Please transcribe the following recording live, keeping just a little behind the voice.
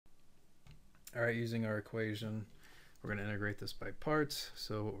All right, using our equation, we're going to integrate this by parts.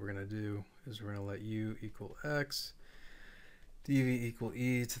 So what we're going to do is we're going to let u equal x, dv equal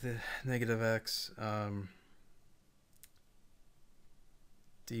e to the negative x,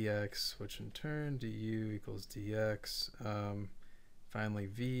 dx, which in turn du equals dx. Finally,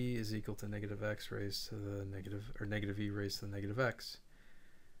 v is equal to negative x raised to the negative, or negative e raised to the negative x.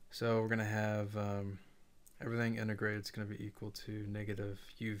 So we're going to have everything integrated is going to be equal to negative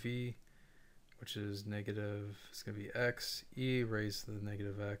uv, which is negative, it's going to be x, e raised to the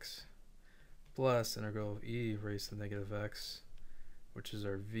negative x, plus integral of e raised to the negative x, which is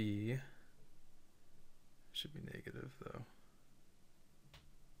our v. Should be negative though.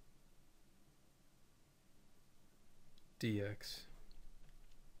 Dx.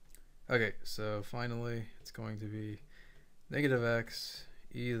 Okay, so finally it's going to be negative x,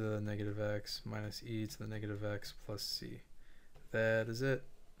 e to the negative x, minus e to the negative x plus c. That is it.